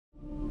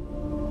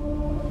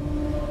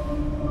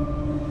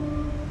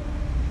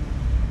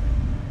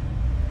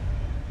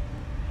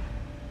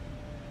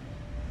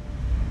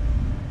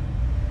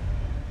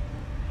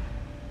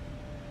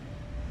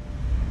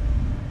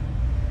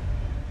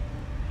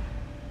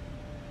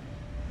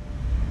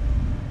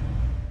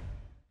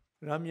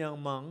Ram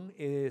Yang Mang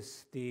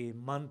is the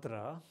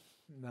mantra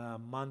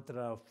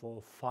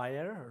for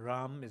fire.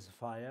 Ram is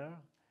fire,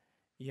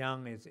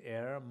 Yang is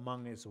air,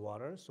 Mang is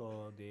water.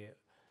 So the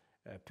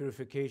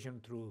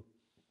purification through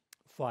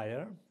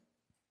fire,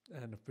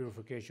 and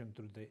purification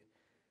through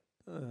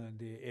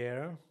the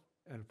air,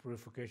 and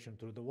purification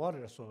through the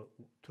water. So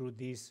through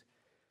these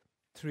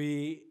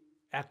three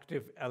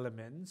active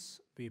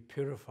elements, we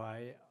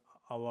purify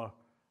our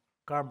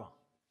karma.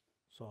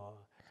 So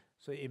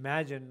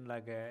imagine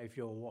like if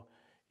you're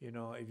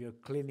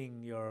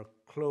cleaning your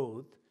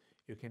clothes,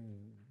 you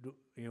can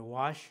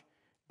wash,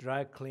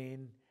 dry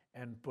clean,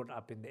 and put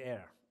up in the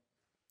air.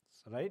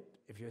 So, right?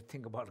 If you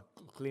think about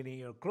cleaning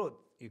your clothes,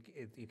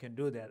 you can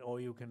do that, or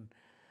you can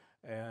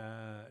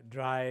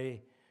dry.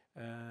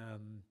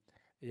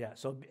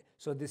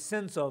 So this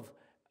sense of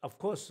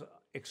course,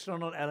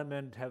 external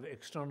element have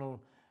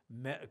external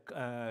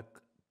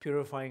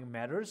purifying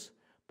matters,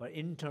 but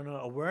internal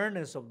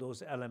awareness of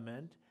those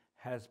elements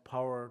has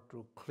power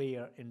to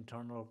clear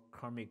internal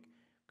karmic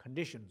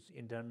conditions,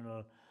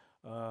 internal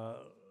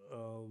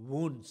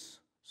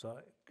wounds. So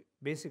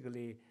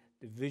basically,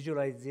 the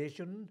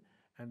visualization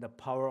and the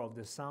power of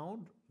the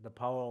sound, the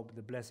power of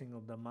the blessing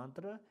of the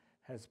mantra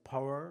has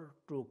power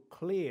to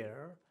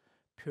clear,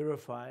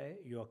 purify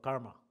your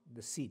karma,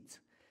 the seeds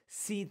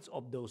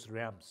of those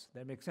realms.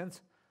 That makes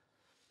sense?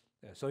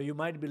 So you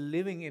might be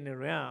living in a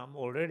realm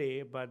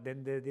already, but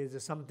then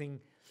there's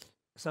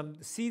some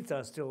seeds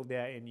are still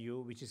there in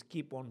you, which is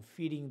keep on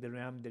feeding the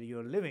realm that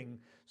you're living,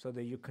 so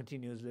that you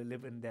continuously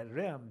live in that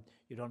realm.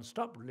 You don't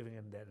stop living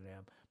in that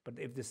realm. But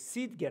if the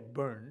seed get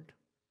burned,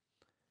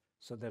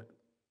 so the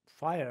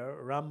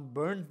fire, ram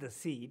burns the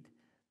seed,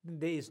 then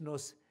there is no,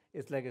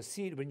 it's like a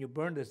seed. When you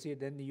burn the seed,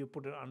 then you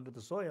put it under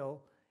the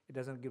soil, it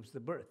doesn't give the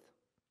birth.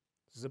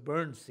 It's a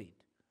burned seed,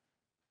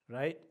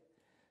 right?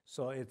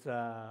 So it's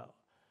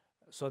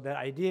so the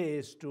idea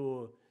is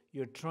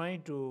you're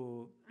trying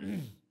to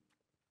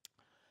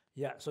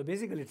so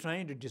basically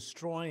trying to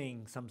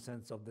destroying some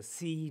sense of the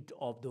seed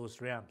of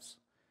those realms.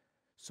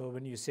 So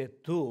when you say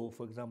tu,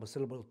 for example,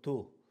 syllable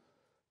tu,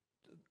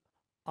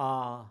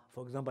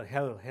 for example,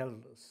 hell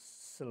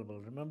syllable,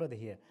 remember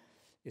here,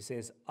 it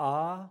says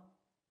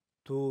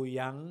tu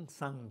yang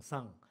sang.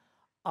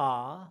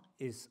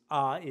 Is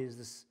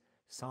the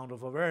sound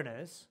of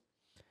awareness,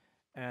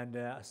 and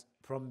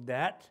from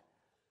that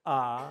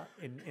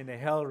in the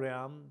hell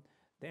realm,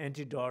 the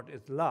antidote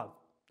is love.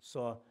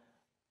 So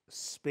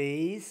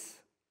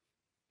space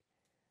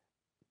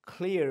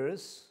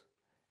clears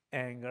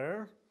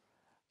anger,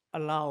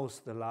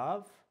 allows the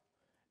love,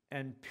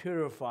 and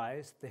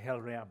purifies the hell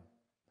realm.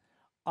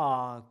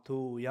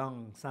 Tu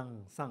yang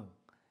sang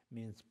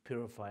means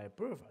purify,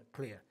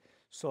 clear.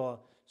 So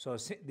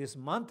this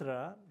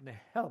mantra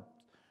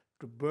helps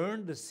to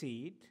burn the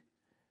seed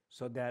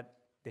so that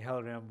the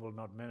hell realm will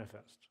not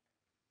manifest.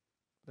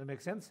 Does that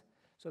make sense?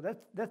 So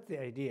that's the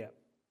idea.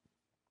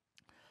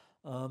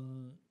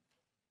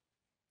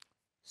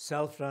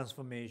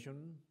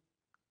 Self-transformation,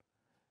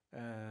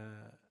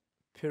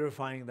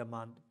 purifying the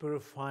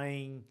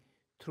purifying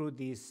through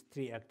these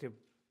three active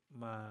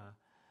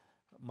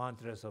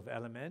mantras of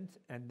elements,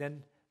 and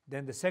then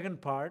the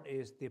second part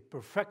is the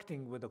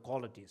perfecting with the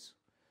qualities.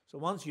 So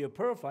once you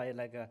purify,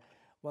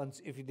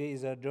 if there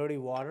is a dirty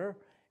water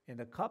in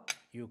the cup,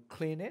 you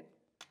clean it,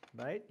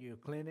 right? You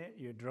clean it,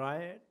 you dry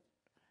it,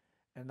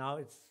 and now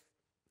it's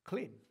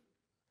clean.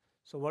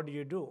 So what do?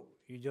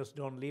 You just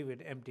don't leave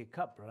it empty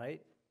cup,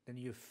 right? Then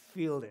you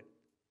fill it.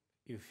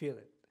 You fill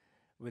it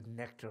with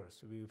nectar.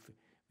 So we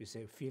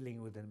say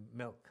filling with the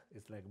milk.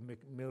 It's like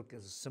milk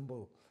is a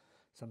symbol,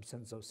 some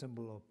sense of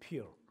symbol of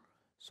pure.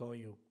 So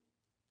you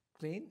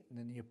clean, and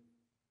then you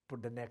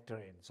put the nectar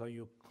in. So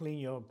you clean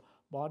your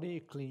body,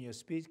 clean your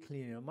speech,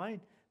 clean your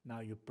mind. Now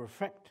you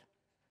perfect.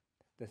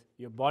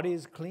 Your body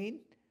is clean,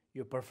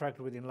 you perfect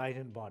with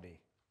enlightened body,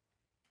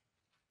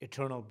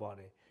 eternal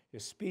body. Your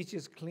speech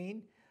is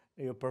clean,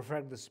 you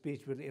perfect the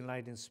speech with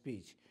enlightened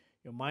speech.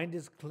 Your mind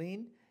is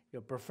clean, you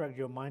perfect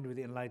your mind with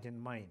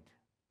enlightened mind.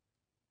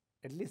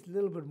 At least a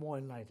little bit more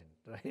enlightened,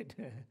 right?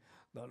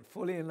 Not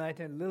fully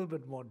enlightened, a little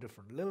bit more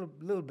different,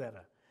 little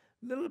better.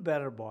 Little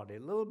better body,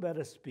 little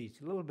better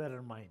speech, little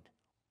better mind.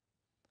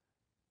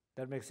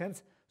 That makes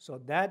sense? So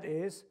that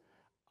is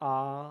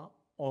Om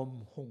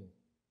Hung,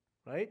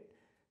 right?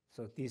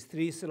 So these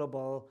three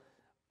syllable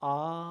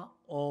Om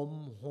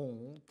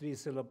Hung, three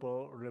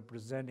syllable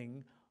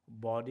representing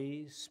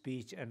body,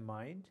 speech, and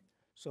mind.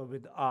 So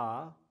with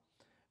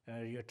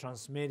you're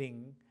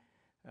transmitting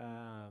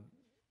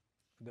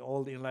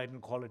all the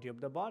enlightened quality of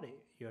the body.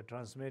 You're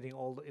transmitting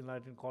all the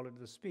enlightened quality of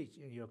the speech.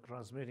 You're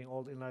transmitting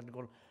all the enlightened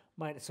quality of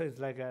mind. So it's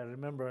like, I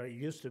remember it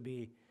used to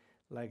be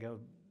like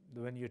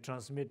when you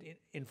transmit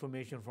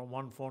information from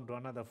one phone to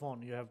another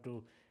phone, you have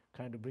to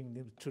kind of bring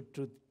them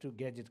to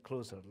gadget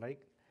closer. Like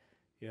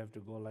you have to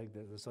go like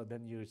this. So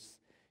then you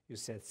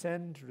said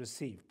send,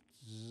 receive,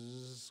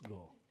 zzz,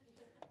 go.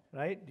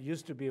 Right? It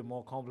used to be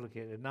more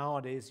complicated.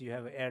 Nowadays you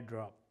have an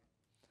airdrop.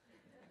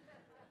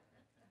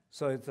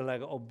 So it's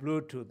like a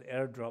Bluetooth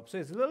airdrop. So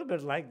it's a little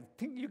bit like,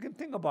 you can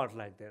think about it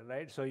like that,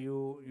 right? So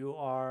you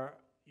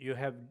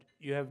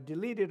have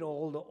deleted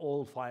all the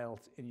old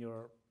files in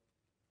your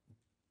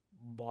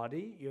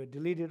body, you have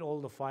deleted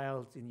all the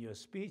files in your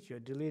speech, you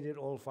have deleted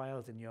all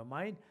files in your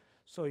mind.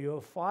 So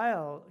your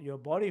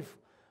body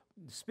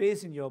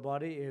space in your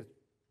body is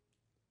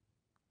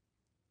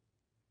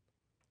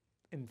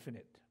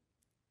infinite,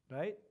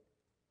 right?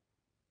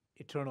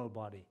 Eternal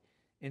body,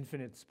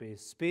 infinite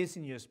space. Space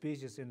in your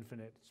speech is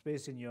infinite.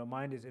 Space in your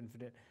mind is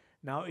infinite.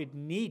 Now it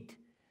needs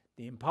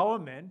the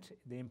empowerment.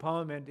 The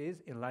empowerment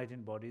is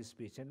enlightened body,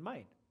 speech, and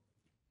mind.